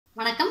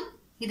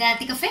இது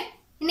ஆத்திகஃபே.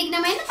 இன்னைக்கு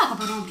நம்ம என்ன பார்க்க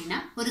போறோம் அப்படின்னா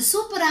ஒரு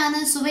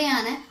சூப்பரான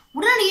சுவையான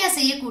உடனடியா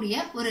செய்யக்கூடிய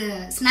ஒரு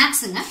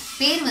ஸ்நாக்ஸுங்க.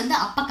 பேர் வந்து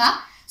அப்பக்கா.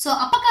 ஸோ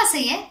அப்பக்கா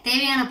செய்ய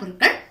தேவையான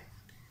பொருட்கள்: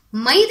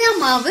 மைதா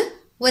மாவு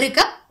 1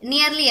 கப்,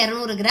 நியர்லி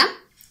 200 கிராம்.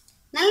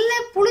 நல்ல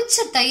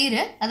புளிச்ச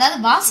தயிர், அதாவது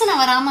வாசனை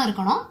வராம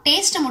இருக்கணும்,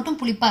 டேஸ்ட் மட்டும்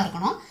புளிப்பா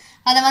இருக்கணும்.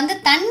 அதை வந்து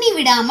தண்ணி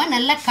விடாம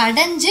நல்லா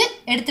கடைஞ்சு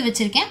எடுத்து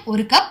வச்சிருக்கேன்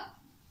 1 கப்.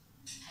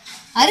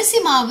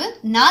 அரிசி மாவு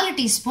 4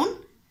 டீஸ்பூன்.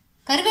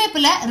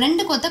 கருவேப்பிலை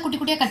 2 கொத்தை குட்டி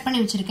குட்டியா கட்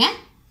பண்ணி வச்சிருக்கேன்.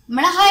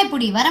 மிளகாய்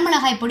பொடி,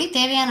 வரமிளகாய் பொடி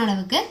தேவையான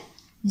அளவுக்கு.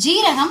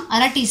 ஜீரகம்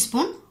 1/2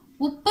 டீஸ்பூன்.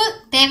 உப்பு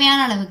தேவையான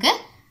அளவுக்கு.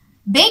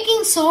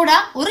 பேக்கிங் சோடா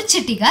 1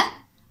 சிட்டிகை.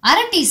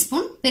 1/2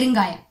 டீஸ்பூன்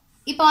பெருங்காயம்.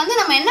 இப்போ வந்து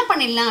நம்ம என்ன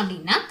பண்ணிடலாம்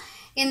அப்படின்னா,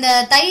 இந்த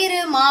தயிர்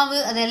மாவு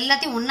அது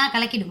எல்லாத்தையும் ஒன்னா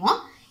கலக்கிடுவோம்.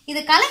 இது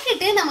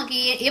கலக்கிட்டு நமக்கு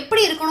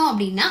எப்படி இருக்கணும்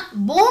அப்படின்னா,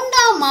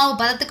 போண்டா மாவு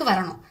பதத்துக்கு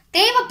வரணும்.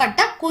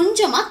 தேவைப்பட்டா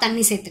கொஞ்சமா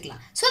தண்ணி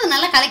சேர்த்துக்கலாம். ஸோ அதை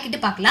நல்லா கலக்கிட்டு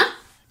பார்க்கலாம்.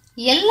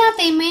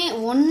 எல்லாத்தையுமே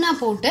ஒன்னா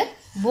போட்டு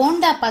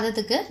போண்டா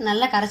பதத்துக்கு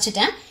நல்லா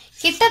கரைச்சிட்டேன்.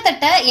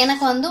 கிட்டத்தட்ட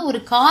எனக்கு வந்து ஒரு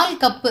 1/4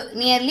 கப்பு,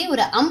 நியர்லி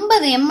ஒரு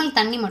 50 ml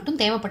தண்ணி மட்டும்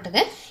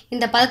தேவைப்பட்டது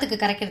இந்த பதத்துக்கு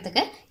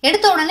கரைக்கிறதுக்கு.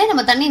 எடுத்த உடனே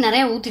நம்ம தண்ணி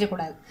நிறைய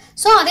ஊற்றிடக்கூடாது.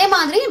 ஸோ அதே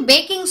மாதிரி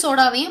பேக்கிங்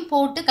சோடாவையும்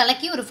போட்டு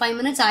கலக்கி ஒரு 5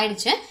 மினிட்ஸ்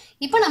ஆயிடுச்சு.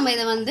 இப்போ நம்ம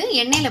இதை வந்து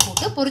எண்ணெயில்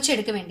போட்டு பொரிச்சு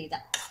எடுக்க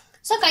வேண்டியதான்.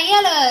 ஸோ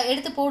கையால்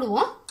எடுத்து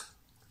போடுவோம்.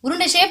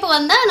 உருண்டை ஷேப்பு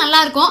வந்தால்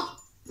நல்லா இருக்கும்.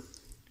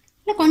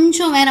 இல்லை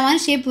கொஞ்சம் வேற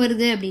மாதிரி ஷேப்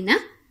வருது அப்படின்னா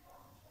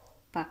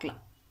பார்க்கலாம்.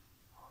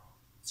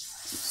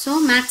 ஸோ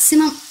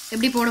மேக்ஸிமம்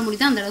எப்படி போட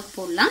முடியுதோ அந்த அளவுக்கு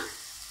போடலாம்.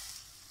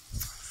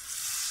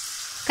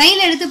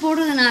 கையில் எடுத்து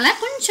போடுறதுனால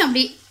கொஞ்சம்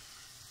அப்படி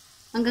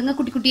அங்கங்கே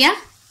குட்டி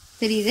குட்டியாக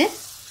தெரியுது.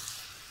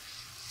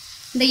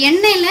 இந்த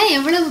எண்ணெயில்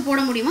எவ்வளவு போட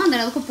முடியுமோ அந்த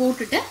அளவுக்கு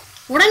போட்டுட்டு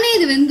உடனே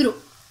இது வெந்துடும்.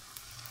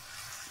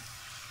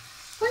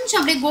 கொஞ்சம்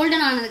அப்படியே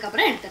கோல்டன்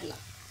ஆனதுக்கப்புறம்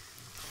எடுத்துடலாம்.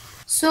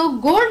 ஸோ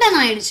கோல்டன்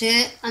ஆயிடுச்சு.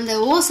 அந்த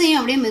ஓசையும்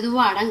அப்படியே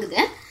மெதுவாக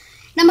அடங்குது.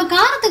 நம்ம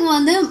காரத்துக்கு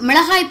வந்து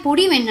மிளகாய்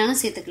பொடி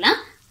வேணாலும் சேர்த்துக்கலாம்,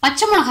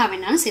 பச்சை மிளகாய்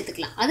வேணாலும்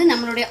சேர்த்துக்கலாம். அது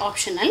நம்மளுடைய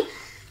ஆப்ஷனல்.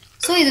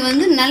 ஸோ இது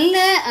வந்து நல்ல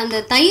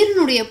அந்த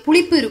தயிரினுடைய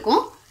புளிப்பு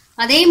இருக்கும்.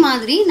 அதே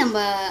மாதிரி நம்ம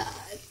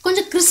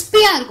கொஞ்சம்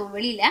கிறிஸ்பியாக இருக்கும்,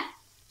 வெளியில்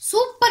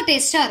சூப்பர்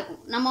டேஸ்டாக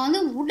இருக்கும். நம்ம வந்து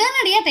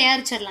உடனடியாக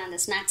தயாரிச்சிடலாம் அந்த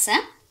ஸ்நாக்ஸை.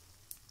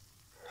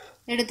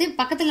 எடுத்து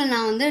பக்கத்தில்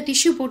நான் வந்து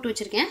டிஷ்யூ போட்டு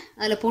வச்சுருக்கேன்,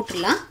 அதில்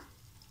போட்டுடலாம்.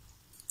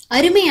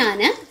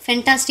 அருமையான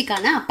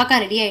ஃபென்டாஸ்டிக்கான அப்பக்கா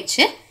ரெடி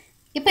ஆயிடுச்சு.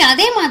 இப்போ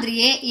அதே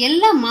மாதிரியே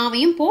எல்லா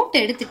மாவையும் போட்டு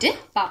எடுத்துட்டு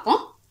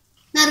பார்ப்போம்.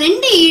 நான்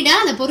 2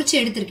 ஈடாக அதை பொரிச்சு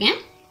எடுத்திருக்கேன்.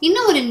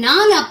 இன்னும் ஒரு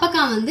 4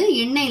 அப்பக்கா வந்து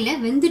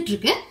எண்ணெயில் வெந்துட்டு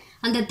இருக்கு.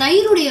 அந்த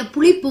தயிருடைய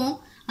புளிப்பும்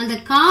அந்த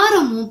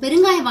காரமும்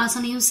பெருங்காய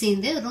வாசனையும்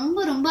சேர்ந்து ரொம்ப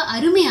ரொம்ப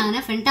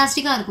அருமையான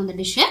ஃபென்டாஸ்டிக்கா இருக்கும் இந்த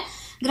டிஷ்ஷு.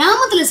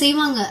 கிராமத்துல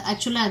செய்வாங்க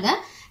ஆக்சுவலா. அதை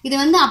இது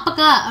வந்து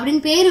அப்பக்கா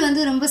அப்படின்னு பேர்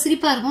வந்து ரொம்ப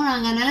சிரிப்பா இருக்கும்.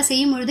 நாங்க அதனால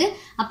செய்யும் பொழுது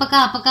அப்பக்கா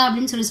அப்பக்கா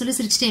அப்படின்னு சொல்லி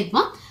சிரிச்சுட்டே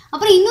இருப்போம்.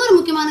 அப்புறம் இன்னொரு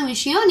முக்கியமான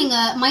விஷயம், நீங்க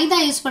மைதா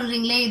யூஸ்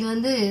பண்றீங்களே, இது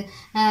வந்து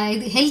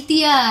இது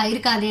ஹெல்த்தியா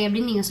இருக்காதே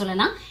அப்படின்னு நீங்க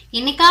சொல்லலாம்.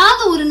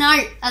 என்னைக்காவது ஒரு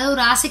நாள், அது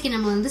ஒரு ஆசைக்கு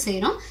நம்ம வந்து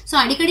செய்யறோம். ஸோ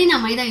அடிக்கடி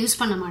நான் மைதா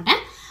யூஸ் பண்ண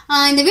மாட்டேன்.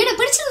 இந்த வீடியோ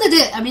பிடிச்சிருந்தது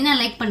அப்படின்னா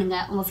லைக் பண்ணுங்க,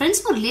 உங்க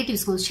ஃப்ரெண்ட்ஸ்க்கும்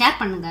ரிலேட்டிவ்ஸ்க்கும் ஷேர்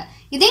பண்ணுங்க.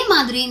 இதே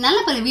மாதிரி நல்ல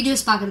பல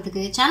வீடியோஸ்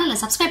பார்க்கறதுக்கு சேனலை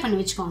சப்ஸ்கிரைப் பண்ணி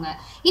வச்சுக்கோங்க.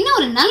 இன்னும்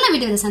ஒரு நல்ல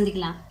வீடியோவை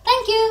சந்திக்கலாம்.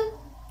 தேங்க்யூ.